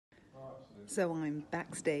So I'm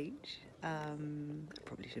backstage. I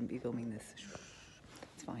probably shouldn't be filming this.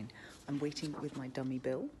 It's fine. I'm waiting with my dummy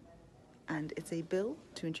bill, and it's a bill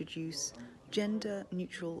to introduce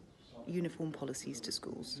gender-neutral uniform policies to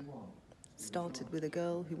schools. Started with a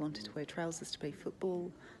girl who wanted to wear trousers to play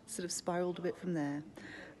football, sort of spiraled a bit from there.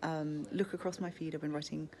 Look across my feed, I've been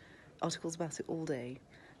writing articles about it all day,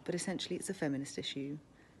 but essentially it's a feminist issue,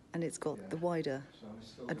 and it's got the wider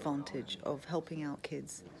advantage of helping out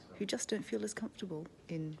kids who just don't feel as comfortable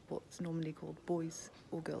in what's normally called boys'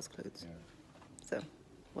 or girls' clothes. So,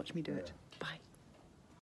 watch me do it. Bye.